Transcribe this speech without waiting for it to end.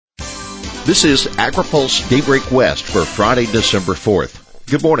This is AgriPulse Daybreak West for Friday, December 4th.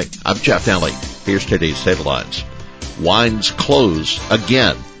 Good morning. I'm Jeff Alley. Here's today's headlines. Wines close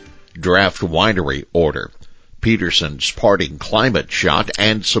again. Draft winery order. Peterson's parting climate shot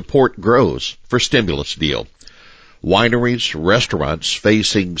and support grows for stimulus deal. Wineries, restaurants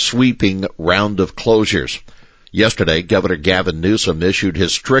facing sweeping round of closures. Yesterday, Governor Gavin Newsom issued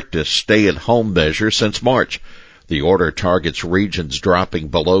his strictest stay-at-home measure since March. The order targets regions dropping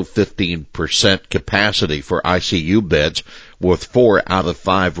below 15% capacity for ICU beds, with 4 out of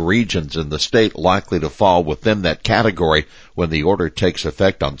 5 regions in the state likely to fall within that category when the order takes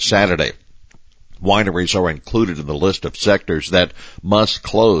effect on Saturday. Wineries are included in the list of sectors that must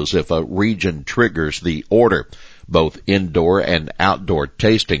close if a region triggers the order. Both indoor and outdoor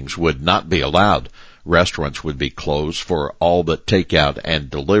tastings would not be allowed. Restaurants would be closed for all but takeout and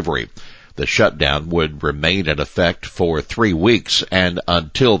delivery. The shutdown would remain in effect for 3 weeks and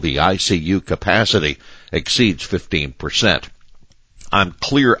until the ICU capacity exceeds 15%. I'm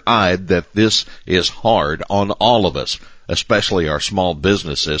clear-eyed that this is hard on all of us, especially our small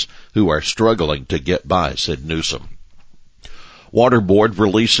businesses who are struggling to get by, said Newsom. Water Board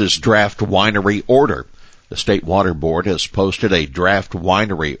releases draft winery order. The State Water Board has posted a draft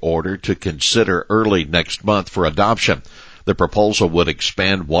winery order to consider early next month for adoption. The proposal would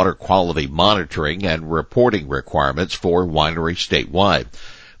expand water quality monitoring and reporting requirements for wineries statewide.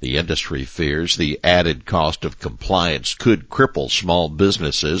 The industry fears the added cost of compliance could cripple small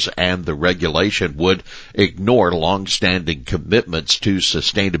businesses, and the regulation would ignore long-standing commitments to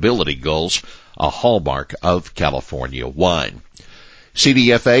sustainability goals, a hallmark of California wine.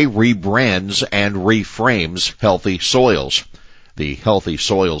 CDFA rebrands and reframes Healthy Soils. The Healthy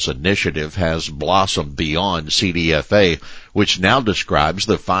Soils initiative has blossomed beyond CDFA, which now describes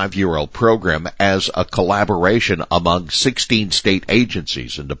the 5-year-old program as a collaboration among 16 state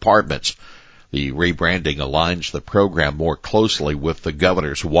agencies and departments. The rebranding aligns the program more closely with the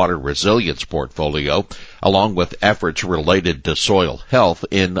governor's water resilience portfolio, along with efforts related to soil health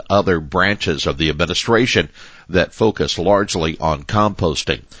in other branches of the administration that focus largely on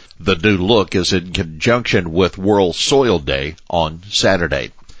composting. The new look is in conjunction with World Soil Day on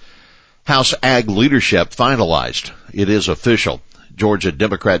Saturday. House Ag leadership finalized. It is official. Georgia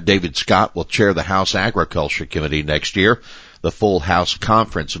Democrat David Scott will chair the House Agriculture Committee next year. The full House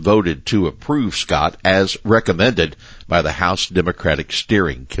conference voted to approve Scott as recommended by the House Democratic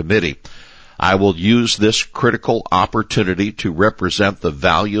Steering Committee. I will use this critical opportunity to represent the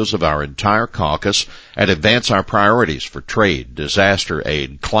values of our entire caucus and advance our priorities for trade, disaster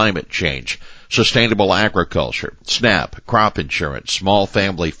aid, climate change, sustainable agriculture, SNAP, crop insurance, small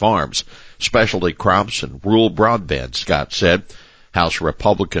family farms, specialty crops, and rural broadband, Scott said. House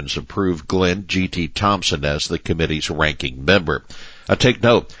Republicans approved Glenn G.T. Thompson as the committee's ranking member. Take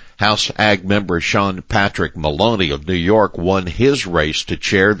note, House Ag member Sean Patrick Maloney of New York won his race to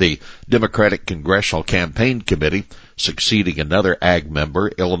chair the Democratic Congressional Campaign Committee, succeeding another Ag member,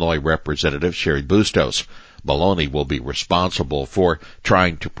 Illinois Representative Sherry Bustos. Maloney will be responsible for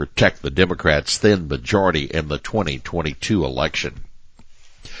trying to protect the Democrats' thin majority in the 2022 election.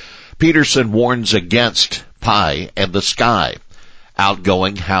 Peterson warns against pie in the sky.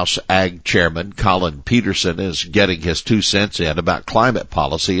 Outgoing House Ag Chairman Colin Peterson is getting his 2 cents in about climate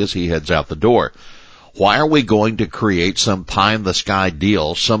policy as he heads out the door. Why are we going to create some pie-in-the-sky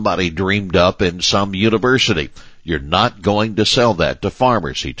deal somebody dreamed up in some university? You're not going to sell that to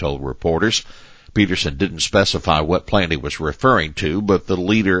farmers, he told reporters. Peterson didn't specify what plan he was referring to, but the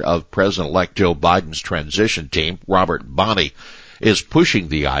leader of President-elect Joe Biden's transition team, Robert Bonney, is pushing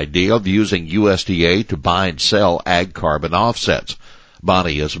the idea of using USDA to buy and sell ag carbon offsets.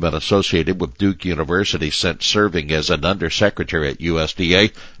 Bonney has been associated with Duke University since serving as an undersecretary at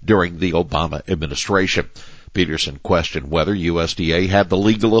USDA during the Obama administration. Peterson questioned whether USDA had the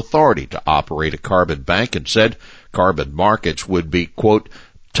legal authority to operate a carbon bank and said carbon markets would be, quote,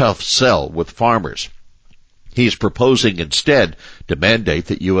 tough sell with farmers. He's proposing instead to mandate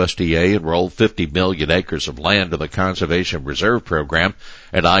that USDA enroll 50 million acres of land in the Conservation Reserve Program,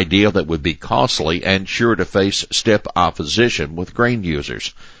 an idea that would be costly and sure to face stiff opposition with grain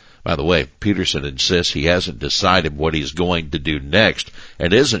users. By the way, Peterson insists he hasn't decided what he's going to do next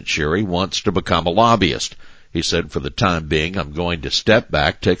and isn't sure he wants to become a lobbyist. He said, for the time being, I'm going to step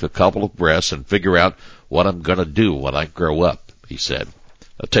back, take a couple of breaths, and figure out what I'm going to do when I grow up, he said.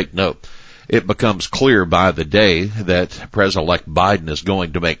 Now, take note. It becomes clear by the day that President-elect Biden is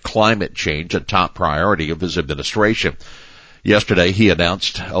going to make climate change a top priority of his administration. Yesterday, he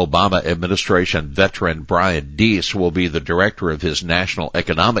announced Obama administration veteran Brian Deese will be the director of his National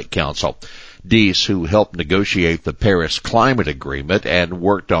Economic Council. Deese, who helped negotiate the Paris Climate Agreement and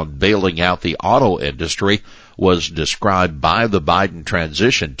worked on bailing out the auto industry, was described by the Biden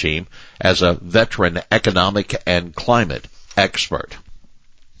transition team as a veteran economic and climate expert.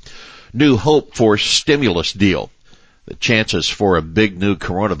 New hope for stimulus deal. The chances for a big new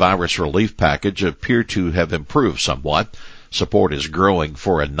coronavirus relief package appear to have improved somewhat. Support is growing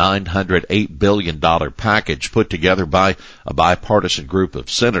for a $908 billion package put together by a bipartisan group of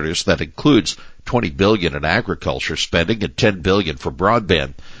senators that includes $20 billion in agriculture spending and $10 billion for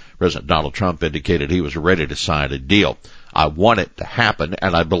broadband. President Donald Trump indicated he was ready to sign a deal. I want it to happen,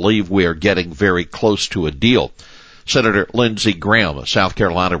 and I believe we are getting very close to a deal. Senator Lindsey Graham, a South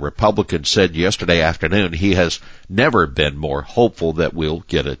Carolina Republican, said yesterday afternoon he has never been more hopeful that we'll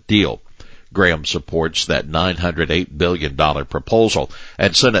get a deal. Graham supports that $908 billion proposal,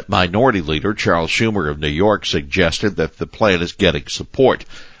 and Senate Minority Leader Charles Schumer of New York suggested that the plan is getting support.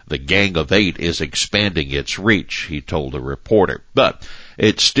 The Gang of Eight is expanding its reach, he told a reporter. But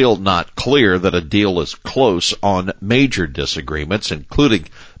it's still not clear that a deal is close on major disagreements, including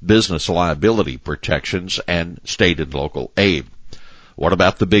business liability protections and state and local aid. What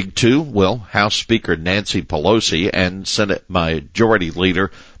about the big two? Well, House Speaker Nancy Pelosi and Senate Majority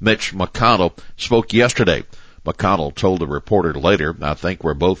Leader Mitch McConnell spoke yesterday. McConnell told a reporter later, I think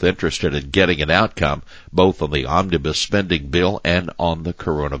we're both interested in getting an outcome, both on the omnibus spending bill and on the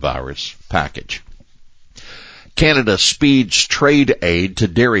coronavirus package. Canada speeds trade aid to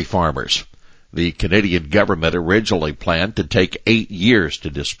dairy farmers. The Canadian government originally planned to take 8 years to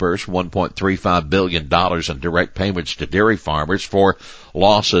disperse $1.35 billion in direct payments to dairy farmers for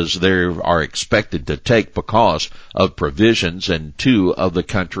losses they are expected to take because of provisions in 2 of the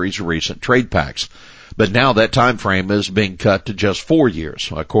country's recent trade pacts. But now that time frame is being cut to just 4 years,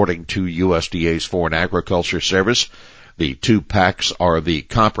 according to USDA's Foreign Agriculture Service. The 2 pacts are the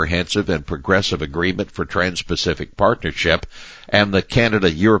Comprehensive and Progressive Agreement for Trans-Pacific Partnership and the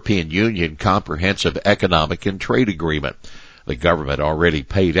Canada-European Union Comprehensive Economic and Trade Agreement. The government already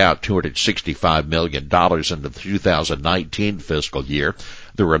paid out $265 million in the 2019 fiscal year.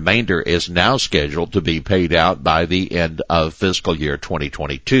 The remainder is now scheduled to be paid out by the end of fiscal year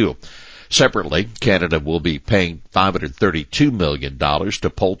 2022. Separately, Canada will be paying $532 million to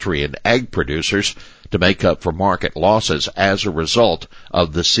poultry and egg producers to make up for market losses as a result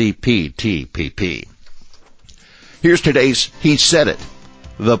of the CPTPP. Here's today's He Said It.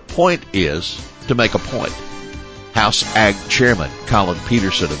 The point is to make a point. House Ag Chairman Colin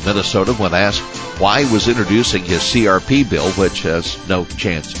Peterson of Minnesota, when asked why he was introducing his CRP bill, which has no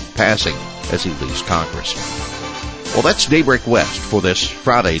chance of passing as he leaves Congress. Well, that's Daybreak West for this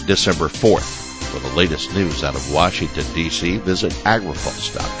Friday, December 4th. For the latest news out of Washington, D.C., visit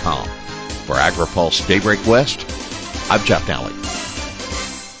agripulse.com. For AgriPulse Daybreak West, I'm Jeff Nally.